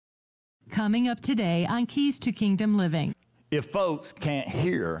Coming up today on Keys to Kingdom Living. If folks can't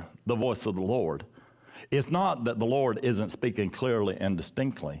hear the voice of the Lord, it's not that the Lord isn't speaking clearly and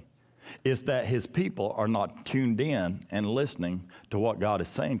distinctly. It's that his people are not tuned in and listening to what God is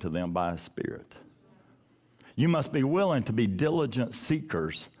saying to them by his Spirit. You must be willing to be diligent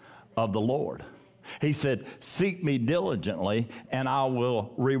seekers of the Lord. He said, seek me diligently, and I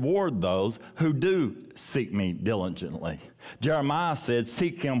will reward those who do seek me diligently. Jeremiah said,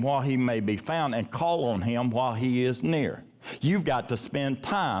 seek him while he may be found, and call on him while he is near. You've got to spend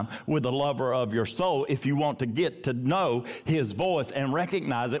time with the lover of your soul if you want to get to know his voice and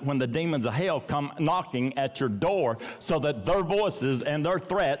recognize it when the demons of hell come knocking at your door, so that their voices and their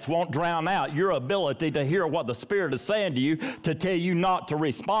threats won't drown out your ability to hear what the Spirit is saying to you, to tell you not to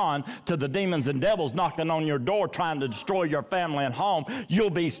respond to the demons and devils knocking on your door trying to destroy your family and home. You'll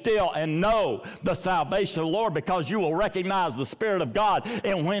be still and know the salvation of the Lord, because you will recognize the Spirit of God.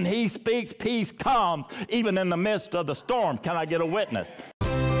 And when he speaks, peace comes even in the midst of the storm. Can I get a witness?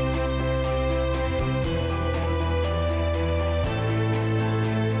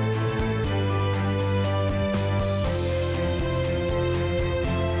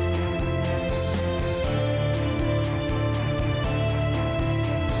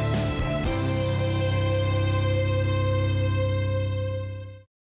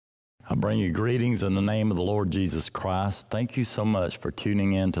 I bring you greetings in the name of the Lord Jesus Christ. Thank you so much for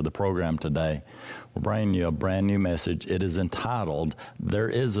tuning in to the program today. We're bringing you a brand new message. It is entitled, There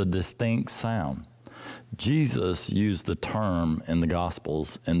is a Distinct Sound. Jesus used the term in the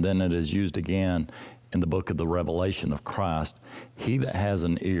Gospels, and then it is used again in the book of the Revelation of Christ. He that has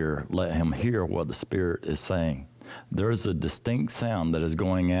an ear, let him hear what the Spirit is saying. There is a distinct sound that is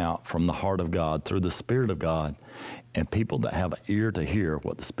going out from the heart of God through the Spirit of God, and people that have an ear to hear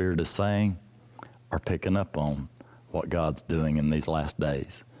what the Spirit is saying are picking up on what God's doing in these last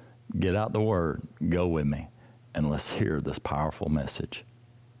days. Get out the Word, go with me, and let's hear this powerful message.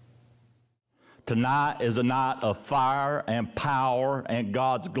 Tonight is a night of fire and power and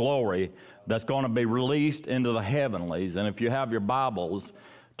God's glory that's going to be released into the heavenlies. And if you have your Bibles,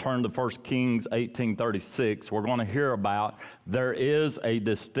 turn to 1 Kings 18:36. We're going to hear about there is a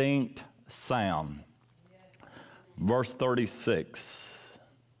distinct sound. Verse 36.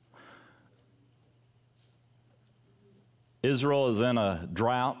 Israel is in a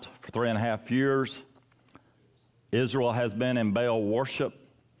drought for 3.5 years. Israel has been in Baal worship.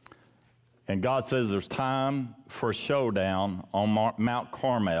 And God says there's time for a showdown on Mount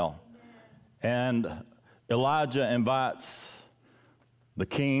Carmel. And Elijah invites the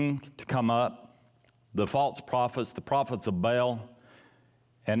king to come up, the false prophets, the prophets of Baal,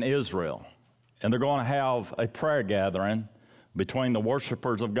 and Israel. And they're going to have a prayer gathering between the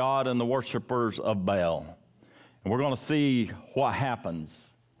worshipers of God and the worshipers of Baal. And we're going to see what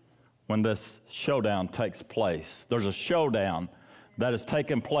happens when this showdown takes place. There's a showdown that has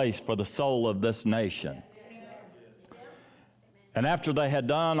taken place for the soul of this nation. And after they had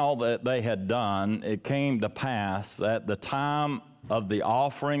done all that they had done, it came to pass at the time of the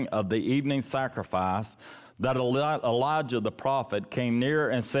offering of the evening sacrifice that Elijah the prophet came near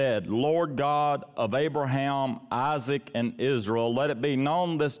and said, Lord God of Abraham, Isaac, and Israel, let it be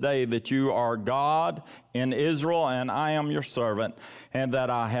known this day that you are God in Israel, and I am your servant, and that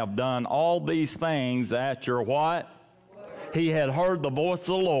I have done all these things at your what? Word. He had heard the voice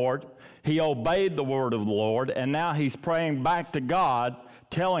of the Lord. He obeyed the word of the Lord, and now he's praying back to God,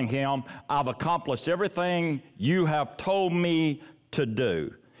 telling him, I've accomplished everything you have told me to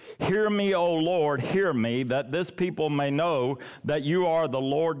do. Hear me, O Lord, hear me, that this people may know that you are the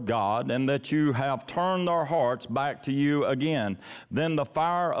Lord God, and that you have turned their hearts back to you again. Then the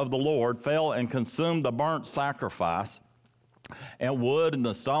fire of the Lord fell and consumed the burnt sacrifice and wood and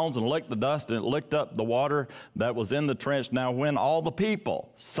the stones, and licked the dust, and it licked up the water that was in the trench. Now when all the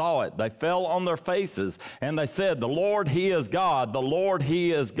people saw it, they fell on their faces, and they said, the Lord, he is God, the Lord,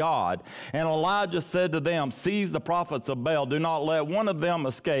 he is God. And Elijah said to them, seize the prophets of Baal, do not let one of them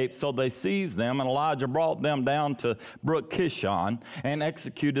escape. So they seized them, and Elijah brought them down to Brook Kishon and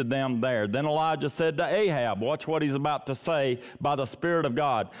executed them there. Then Elijah said to Ahab, watch what he's about to say by the Spirit of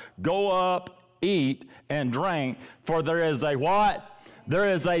God, go up, eat and drink, for there is a what? There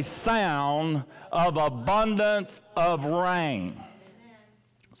is a sound of abundance of rain.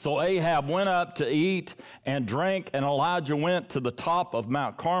 So Ahab went up to eat and drink, and Elijah went to the top of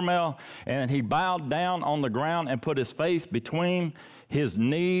Mount Carmel, and he bowed down on the ground and put his face between his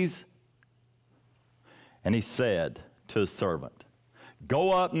knees, and he said to his servant,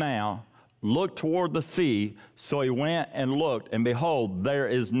 go up now, look toward the sea. So he went and looked, and behold, there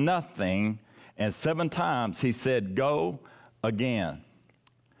is nothing. And 7 times he said, go again.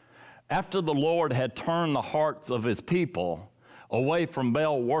 after the Lord had turned the hearts of his people away from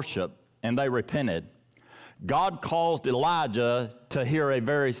Baal worship and they repented, God caused Elijah to hear a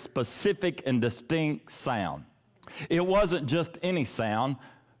very specific and distinct sound. It wasn't just any sound,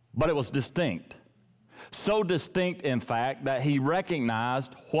 but it was distinct. So distinct, in fact, that he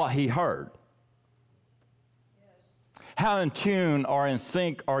recognized what he heard. How in tune or in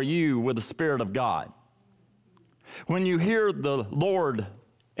sync are you with the Spirit of God? When you hear the Lord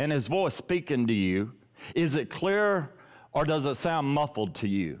and his voice speaking to you, is it clear or does it sound muffled to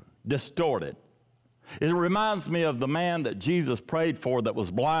you, distorted? It reminds me of the man that Jesus prayed for that was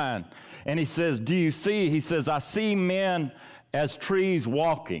blind. And he says, do you see? He says, I see men as trees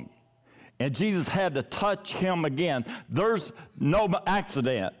walking. And Jesus had to touch him again. There's no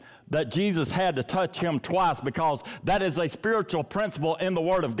accident that Jesus had to touch him twice, because that is a spiritual principle in the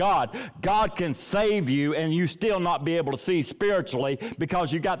Word of God. God can save you and you still not be able to see spiritually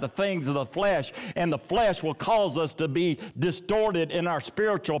because you got the things of the flesh, and the flesh will cause us to be distorted in our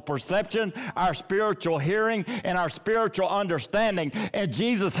spiritual perception, our spiritual hearing, and our spiritual understanding. And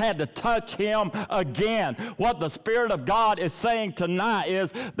Jesus had to touch him again. What the Spirit of God is saying tonight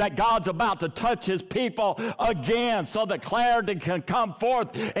is that God's about to touch his people again so that clarity can come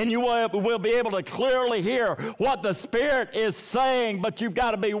forth and you will be able to clearly hear what the Spirit is saying, but you've got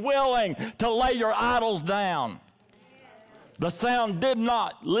to be willing to lay your idols down. The sound did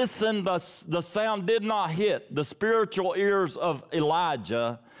not, listen, the sound did not hit the spiritual ears of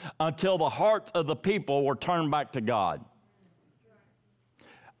Elijah until the hearts of the people were turned back to God.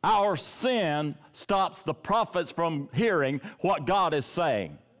 Our sin stops the prophets from hearing what God is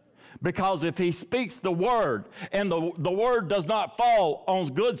saying. Because if he speaks the word and the word does not fall on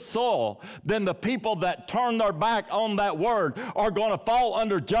good soil, then the people that turn their back on that word are going to fall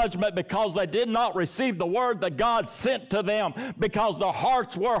under judgment because they did not receive the word that God sent to them because their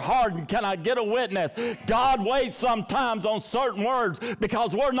hearts were hardened. Can I get a witness? God waits sometimes on certain words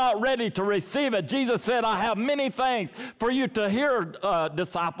because we're not ready to receive it. Jesus said, I have many things for you to hear,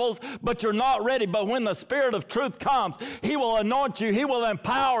 disciples, but you're not ready. But when the Spirit of truth comes, he will anoint you, he will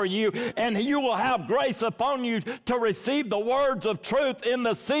empower you, and you will have grace upon you to receive the words of truth in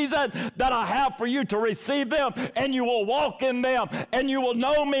the season that I have for you to receive them, and you will walk in them, and you will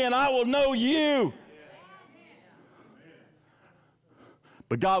know me, and I will know you.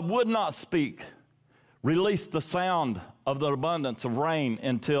 But God would not speak, release the sound of the abundance of rain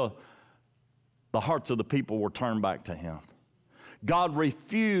until the hearts of the people were turned back to him. God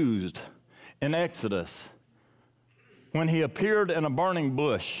refused in Exodus when he appeared in a burning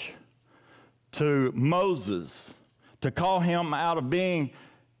bush to Moses to call him out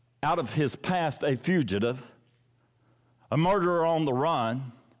of his past a fugitive, a murderer on the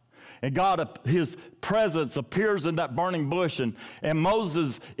run. And God, his presence appears in that burning bush, and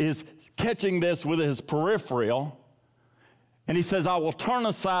Moses is catching this with his peripheral. And he says, I will turn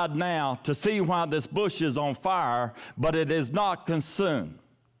aside now to see why this bush is on fire, but it is not consumed.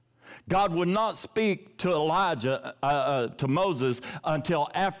 God would not speak to to Moses until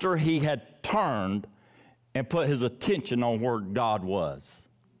after he had turned and put his attention on where God was.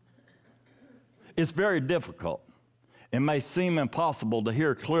 It's very difficult. It may seem impossible to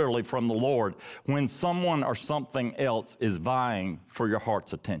hear clearly from the Lord when someone or something else is vying for your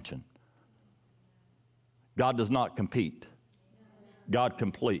heart's attention. God does not compete. God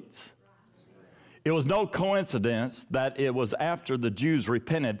completes. It was no coincidence that it was after the Jews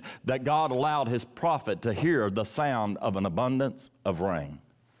repented that God allowed his prophet to hear the sound of an abundance of rain.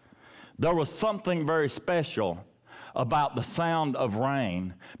 There was something very special about the sound of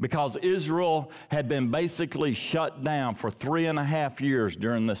rain because Israel had been basically shut down for 3.5 years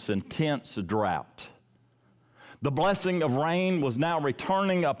during this intense drought. The blessing of rain was now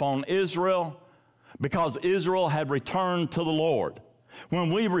returning upon Israel because Israel had returned to the Lord.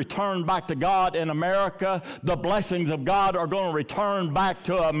 When we return back to God in America, the blessings of God are going to return back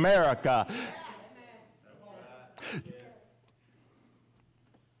to America.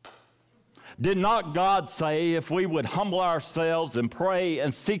 Did not God say if we would humble ourselves and pray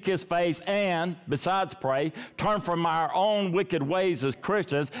and seek his face and, besides pray, turn from our own wicked ways as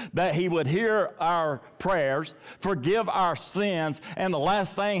Christians, that he would hear our prayers, forgive our sins, and the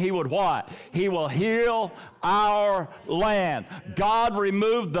last thing he would what? He will heal our land. God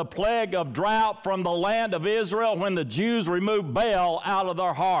removed the plague of drought from the land of Israel when the Jews removed Baal out of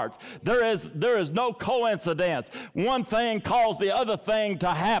their hearts. There is no coincidence. One thing caused the other thing to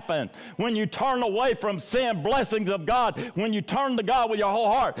happen. When you turn away from sin, blessings of God, when you turn to God with your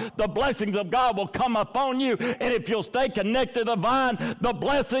whole heart, the blessings of God will come upon you. And if you'll stay connected to the vine, the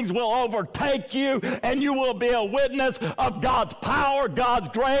blessings will overtake you, and you will be a witness of God's power, God's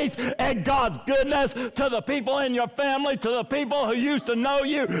grace, and God's goodness to the people in your family, to the people who used to know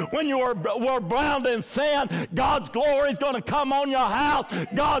you when you were drowned in sin. God's glory is going to come on your house.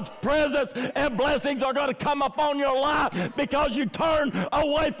 God's presence and blessings are going to come upon your life because you turn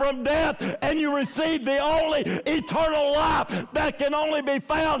away from death and you receive the only eternal life that can only be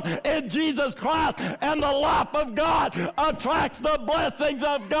found in Jesus Christ. And the life of God attracts the blessings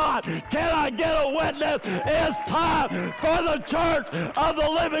of God. Can I get a witness? It's time for the church of the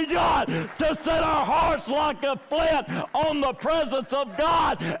living God to set our hearts like a flint on the presence of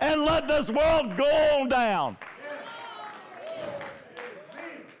God and let this world go on down.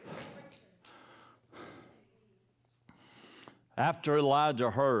 After Elijah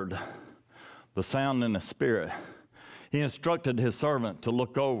heard the sound in the spirit, he instructed his servant to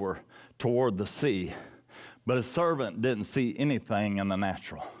look over toward the sea, but his servant didn't see anything in the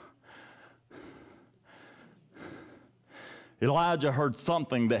natural. Elijah heard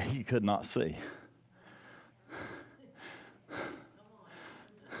something that he could not see.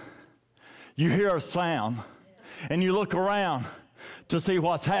 You hear a sound, and you look around to see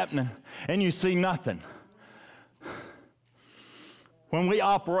what's happening, and you see nothing. When we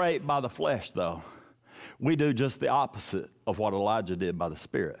operate by the flesh, though, we do just the opposite of what Elijah did by the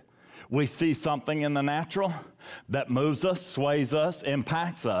Spirit. We see something in the natural that moves us, sways us,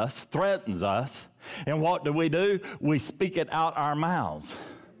 impacts us, threatens us, and what do? We speak it out our mouths.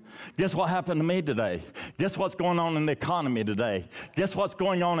 Guess what happened to me today? Guess what's going on in the economy today? Guess what's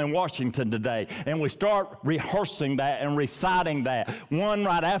going on in Washington today? And we start rehearsing that and reciting that, one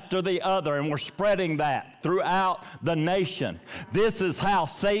right after the other, and we're spreading that throughout the nation. This is how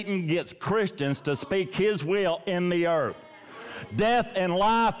Satan gets Christians to speak his will in the earth. Death and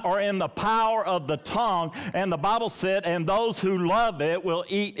life are in the power of the tongue, and the Bible said, and those who love it will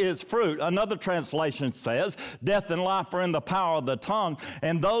eat its fruit. Another translation says, death and life are in the power of the tongue,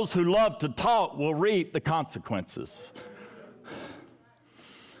 and those who love to talk will reap the consequences.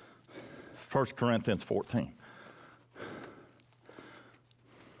 1 Corinthians 14.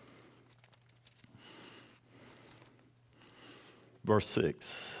 Verse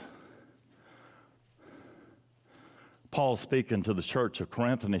 6. Paul's speaking to the church of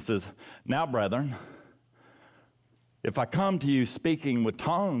Corinth, and he says, now, brethren, if I come to you speaking with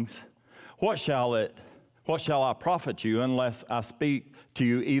tongues, what shall I profit you unless I speak to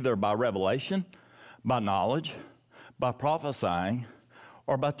you either by revelation, by knowledge, by prophesying,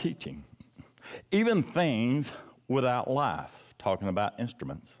 or by teaching? Even things without life, talking about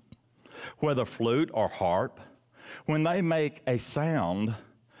instruments, whether flute or harp, when they make a sound,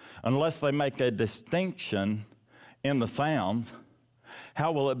 unless they make a distinction in the sounds,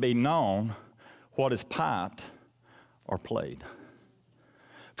 how will it be known what is piped or played?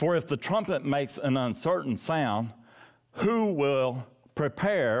 For if the trumpet makes an uncertain sound, who will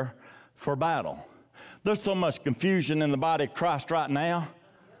prepare for battle? There's so much confusion in the body of Christ right now.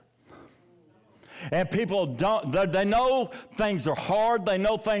 And people they know things are hard. They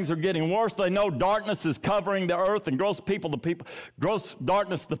know things are getting worse. They know darkness is covering the earth and gross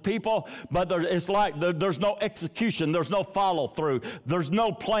darkness the people. But it's like there's no execution. There's no follow through. There's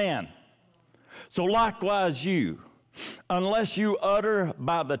no plan. So likewise you, unless you utter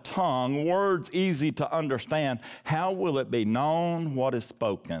by the tongue words easy to understand, how will it be known what is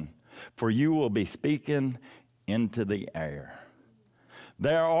spoken? For you will be speaking into the air.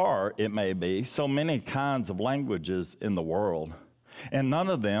 There are, it may be, so many kinds of languages in the world, and none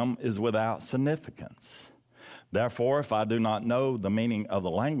of them is without significance. Therefore, if I do not know the meaning of the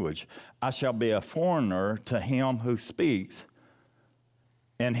language, I shall be a foreigner to him who speaks,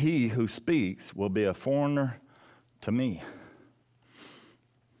 and he who speaks will be a foreigner to me.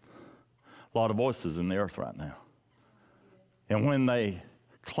 A lot of voices in the earth right now. And when they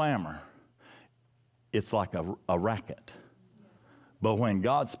clamor, it's like a racket. But when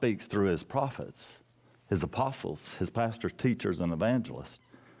God speaks through his prophets, his apostles, his pastors, teachers, and evangelists,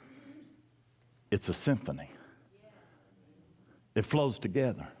 it's a symphony. It flows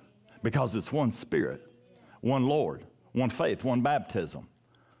together because it's one Spirit, one Lord, one faith, one baptism.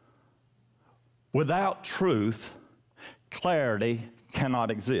 Without truth, clarity cannot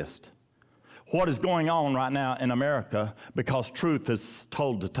exist. What is going on right now in America because truth is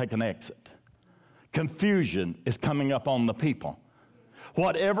told to take an exit? Confusion is coming up on the people.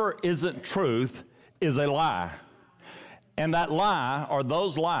 Whatever isn't truth is a lie. And that lie, or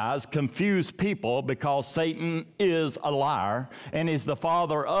those lies, confuse people because Satan is a liar, and he's the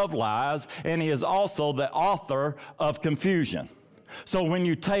father of lies, and he is also the author of confusion. So when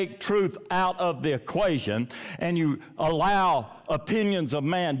you take truth out of the equation and you allow opinions of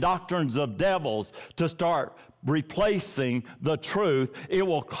man, doctrines of devils to start replacing the truth, it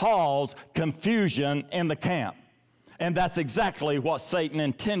will cause confusion in the camp. And that's exactly what Satan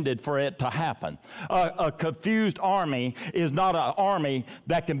intended for it to happen. A confused army is not an army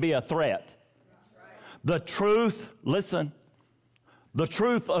that can be a threat. The truth, listen, the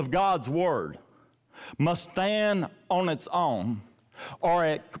truth of God's word must stand on its own, or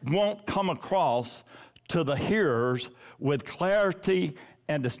it won't come across to the hearers with clarity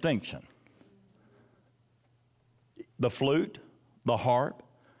and distinction. The flute, the harp,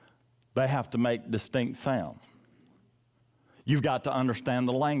 they have to make distinct sounds. You've got to understand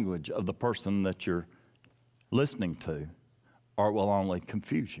the language of the person that you're listening to, or it will only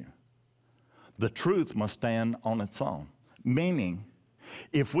confuse you. The truth must stand on its own, meaning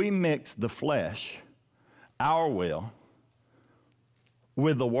if we mix the flesh, our will,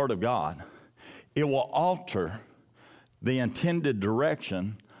 with the Word of God, it will alter the intended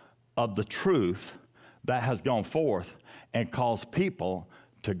direction of the truth that has gone forth and cause people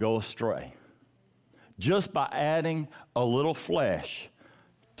to go astray. Just by adding a little flesh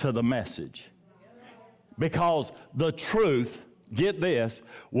to the message. Because the truth, get this,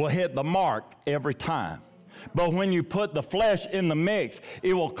 will hit the mark every time. But when you put the flesh in the mix,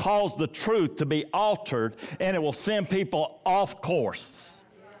 it will cause the truth to be altered, and it will send people off course.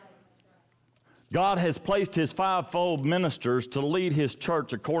 God has placed his fivefold ministers to lead his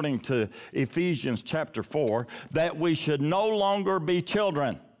church according to Ephesians chapter 4, that we should no longer be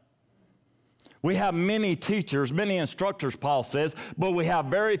children. We have many teachers, many instructors, Paul says, but we have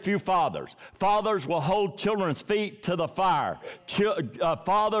very few fathers. Fathers will hold children's feet to the fire.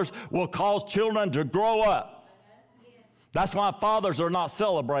 Fathers will cause children to grow up. That's why fathers are not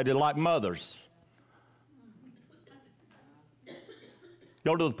celebrated like mothers.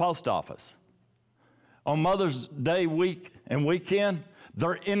 Go to the post office. On Mother's Day week and weekend,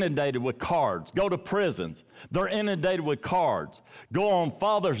 they're inundated with cards. Go to prisons. They're inundated with cards. Go on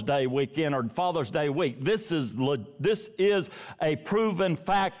Father's Day weekend or Father's Day week. This is a proven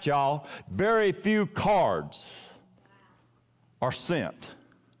fact, y'all. Very few cards are sent,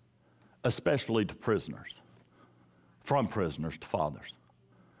 especially to prisoners, from prisoners to fathers.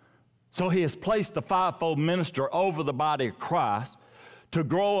 So he has placed the fivefold minister over the body of Christ to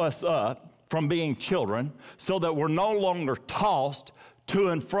grow us up from being children so that we're no longer tossed to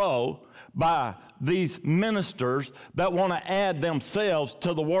and fro by these ministers that want to add themselves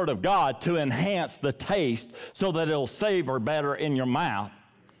to the Word of God to enhance the taste so that it'll savor better in your mouth.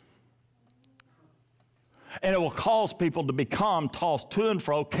 And it will cause people to become tossed to and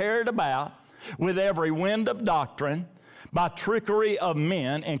fro, carried about with every wind of doctrine, by trickery of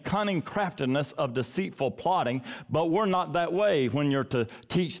men and cunning craftiness of deceitful plotting. But we're not that way when you're to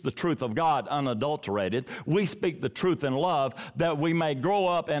teach the truth of God unadulterated. We speak the truth in love, that we may grow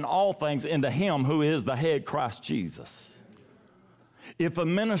up in all things into him who is the head, Christ Jesus. If a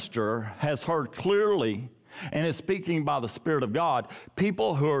minister has heard clearly and is speaking by the Spirit of God,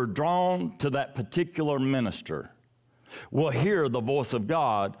 people who are drawn to that particular minister will hear the voice of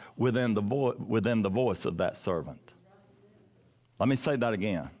God within the voice of that servant. Let me say that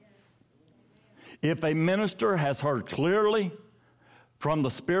again. If a minister has heard clearly from the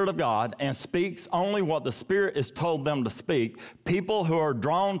Spirit of God and speaks only what the Spirit has told them to speak, people who are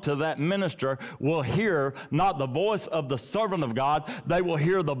drawn to that minister will hear not the voice of the servant of God, they will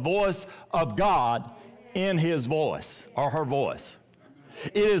hear the voice of God in his voice or her voice.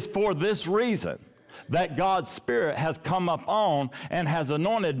 It is for this reason that God's Spirit has come up on and has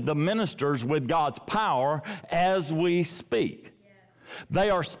anointed the ministers with God's power as we speak. They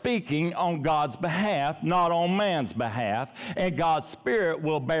are speaking on God's behalf, not on man's behalf, and God's Spirit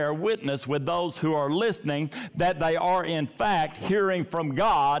will bear witness with those who are listening that they are in fact hearing from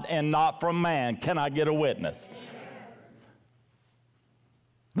God and not from man. Can I get a witness?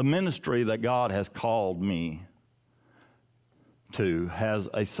 The ministry that God has called me to has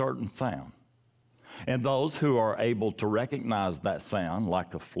a certain sound. And those who are able to recognize that sound,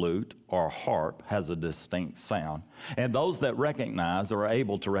 like a flute or a harp, has a distinct sound. And those that recognize or are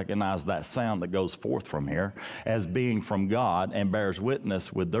able to recognize that sound that goes forth from here as being from God and bears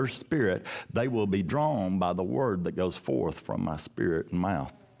witness with their spirit, they will be drawn by the word that goes forth from my spirit and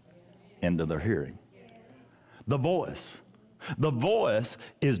mouth into their hearing. The voice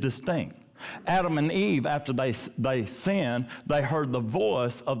is distinct. Adam and Eve, after they sinned, they heard the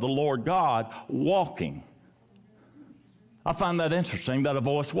voice of the Lord God walking. I find that interesting that a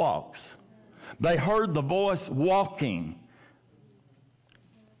voice walks. They heard the voice walking.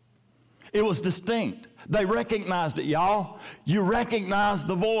 It was distinct. They recognized it, y'all. You recognize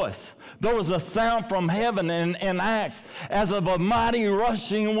the voice. There was a sound from heaven in Acts as of a mighty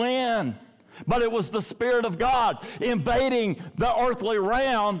rushing wind. But it was the Spirit of God invading the earthly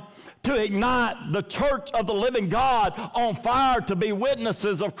realm to ignite the church of the living God on fire to be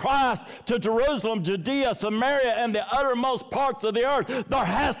witnesses of Christ to Jerusalem, Judea, Samaria, and the uttermost parts of the earth. There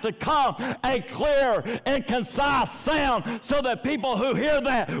has to come a clear and concise sound so that people who hear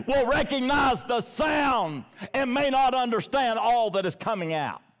that will recognize the sound and may not understand all that is coming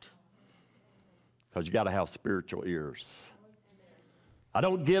out. Because you got to have spiritual ears. I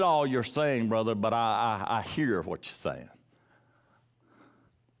don't get all you're saying, brother, but I hear what you're saying.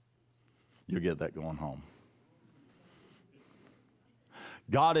 You'll get that going home.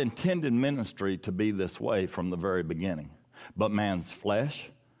 God intended ministry to be this way from the very beginning. But man's flesh,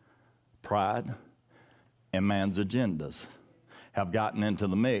 pride, and man's agendas have gotten into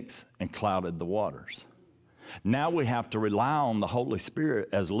the mix and clouded the waters. Now we have to rely on the Holy Spirit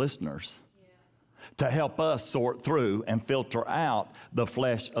as listeners to help us sort through and filter out the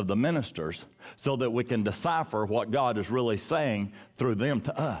flesh of the ministers so that we can decipher what God is really saying through them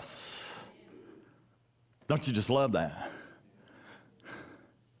to us. Don't you just love that?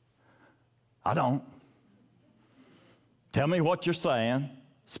 I don't. Tell me what you're saying,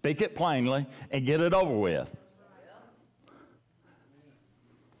 speak it plainly, and get it over with.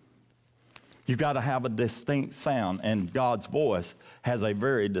 You've got to have a distinct sound, and God's voice has a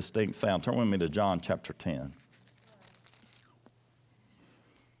very distinct sound. Turn with me to John chapter 10.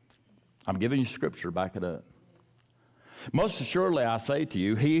 I'm giving you scripture to back it up. Most assuredly I say to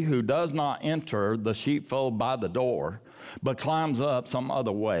you, he who does not enter the sheepfold by the door, but climbs up some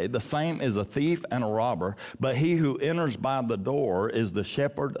other way, the same is a thief and a robber, but he who enters by the door is the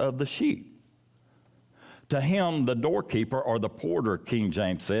shepherd of the sheep. To him the doorkeeper, or the porter, King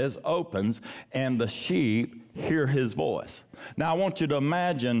James says, opens, and the sheep hear his voice. Now I want you to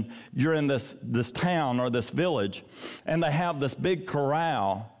imagine you're in this town or this village, and they have this big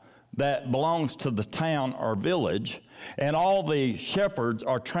corral that belongs to the town or village, and all the shepherds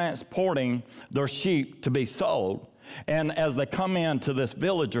are transporting their sheep to be sold. And as they come into this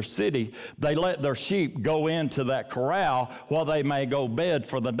village or city, they let their sheep go into that corral while they may go bed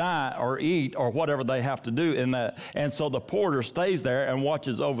for the night or eat or whatever they have to do in that. And so the porter stays there and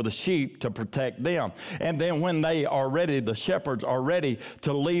watches over the sheep to protect them. And then when they are ready, the shepherds are ready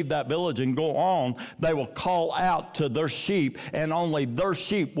to leave that village and go on, they will call out to their sheep, and only their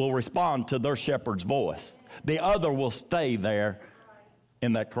sheep will respond to their shepherd's voice. The other will stay there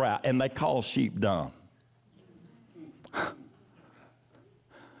in that corral, and they call sheep dumb.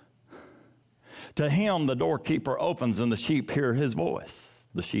 To him the doorkeeper opens, and the sheep hear his voice.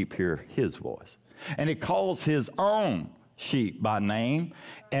 The sheep hear his voice. And he calls his own sheep by name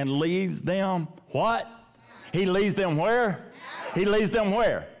and leads them what? He leads them where? He leads them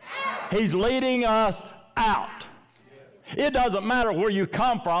where? He's leading us out. It doesn't matter where you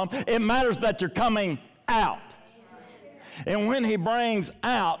come from. It matters that you're coming out. And when he brings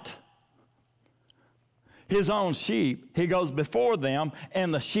out his own sheep, he goes before them,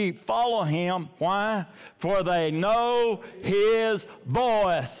 and the sheep follow him. Why? For they know his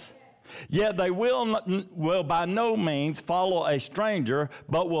voice. Yet they will by no means follow a stranger,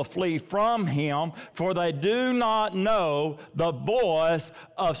 but will flee from him, for they do not know the voice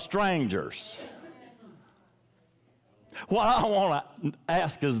of strangers. What I want to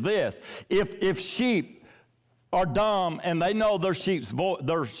ask is this. If sheep are dumb and they know their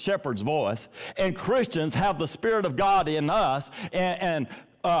shepherd's voice, and Christians have the Spirit of God in us, and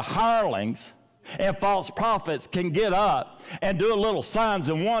hirelings and false prophets can get up and do a little signs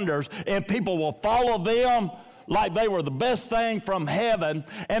and wonders, and people will follow them like they were the best thing from heaven,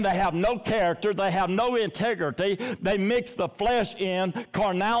 and they have no character, they have no integrity, they mix the flesh in,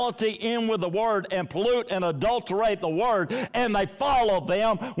 carnality in with the word, and pollute and adulterate the word, and they follow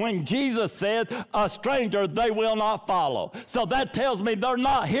them when Jesus said, a stranger they will not follow. So that tells me they're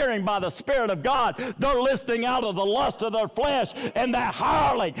not hearing by the Spirit of God, they're listening out of the lust of their flesh, and that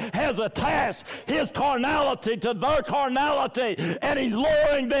hireling has attached his carnality to their carnality, and he's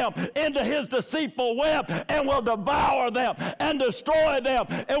luring them into his deceitful web, and will devour them and destroy them.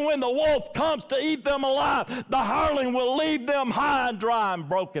 And when the wolf comes to eat them alive, the hireling will leave them high and dry and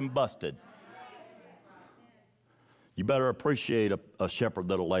broken, busted. You better appreciate a shepherd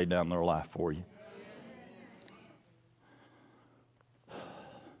that'll lay down their life for you.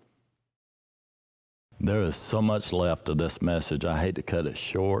 There is so much left of this message. I hate to cut it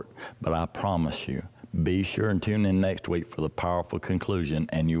short, but I promise you, Be sure and tune in next week for the powerful conclusion,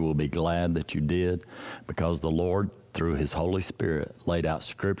 and you will be glad that you did, because the Lord, through His Holy Spirit, laid out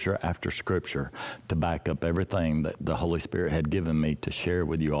scripture after scripture to back up everything that the Holy Spirit had given me to share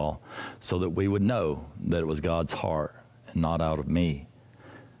with you all, so that we would know that it was God's heart and not out of me.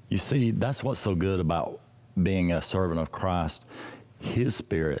 You see, that's what's so good about being a servant of Christ. His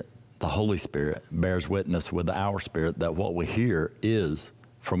Spirit, the Holy Spirit, bears witness with our spirit that what we hear is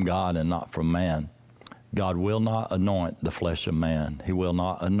from God and not from man. God will not anoint the flesh of man. He will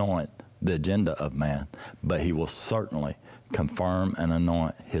not anoint the agenda of man, but He will certainly confirm and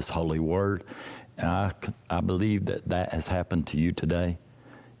anoint His holy word. And I believe that that has happened to you today.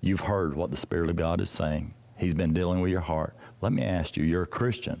 You've heard what the Spirit of God is saying. He's been dealing with your heart. Let me ask you, you're a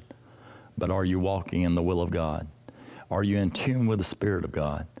Christian, but are you walking in the will of God? Are you in tune with the Spirit of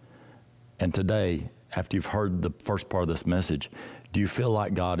God? And today, after you've heard the first part of this message, do you feel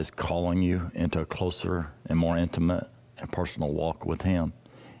like God is calling you into a closer and more intimate and personal walk with Him?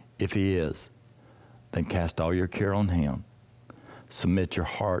 If He is, then cast all your care on Him. Submit your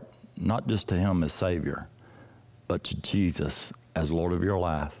heart not just to Him as Savior, but to Jesus as Lord of your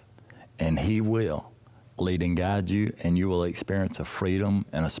life. And He will lead and guide you, and you will experience a freedom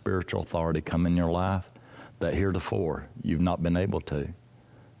and a spiritual authority come in your life that heretofore you've not been able to.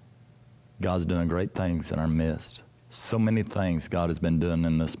 God's doing great things in our midst. So many things God has been doing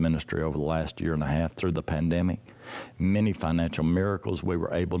in this ministry over the last year and a half through the pandemic. Many financial miracles. We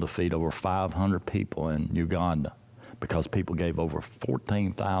were able to feed over 500 people in Uganda because people gave over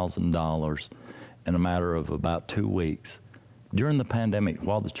 $14,000 in a matter of about 2 weeks. During the pandemic,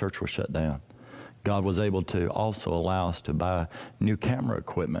 while the church was shut down, God was able to also allow us to buy new camera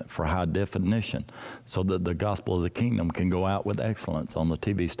equipment for high definition so that the gospel of the kingdom can go out with excellence on the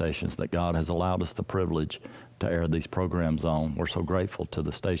TV stations that God has allowed us the privilege to air these programs on. We're so grateful to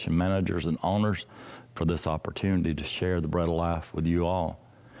the station managers and owners for this opportunity to share the bread of life with you all.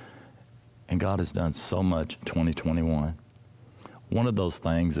 And God has done so much in 2021. One of those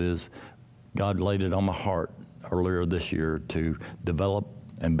things is God laid it on my heart earlier this year to develop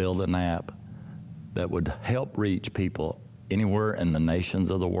and build an app that would help reach people anywhere in the nations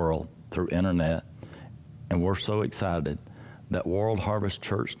of the world through internet. And we're so excited that World Harvest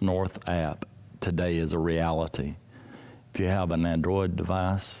Church North app today is a reality. If you have an Android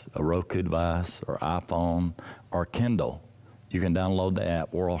device, a Roku device, or iPhone, or Kindle, you can download the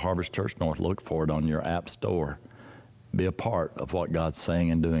app, World Harvest Church North. Look for it on your app store. Be a part of what God's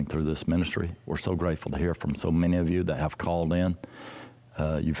saying and doing through this ministry. We're so grateful to hear from so many of you that have called in.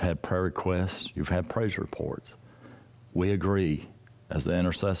 You've had prayer requests. You've had praise reports. We agree, as the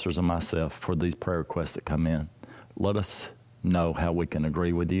intercessors and myself, for these prayer requests that come in. Let us know how we can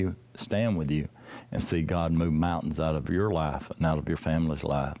agree with you, stand with you, and see God move mountains out of your life and out of your family's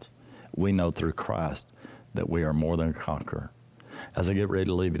lives. We know through Christ that we are more than a conqueror. As I get ready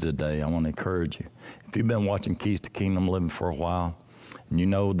to leave you today, I want to encourage you. If you've been watching Keys to Kingdom Living for a while, and you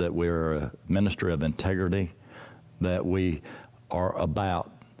know that we're a ministry of integrity, that we are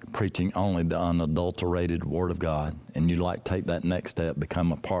about preaching only the unadulterated Word of God, and you'd like to take that next step,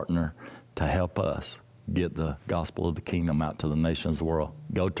 become a partner to help us get the gospel of the kingdom out to the nations of the world,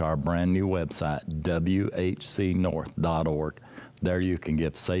 go to our brand new website, whcnorth.org. There you can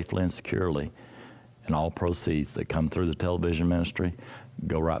give safely and securely, and all proceeds that come through the television ministry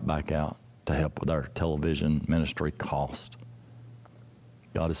go right back out to help with our television ministry cost.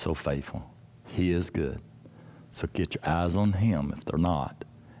 God is so faithful. He is good. So get your eyes on Him if they're not,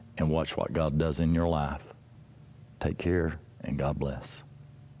 and watch what God does in your life. Take care, and God bless.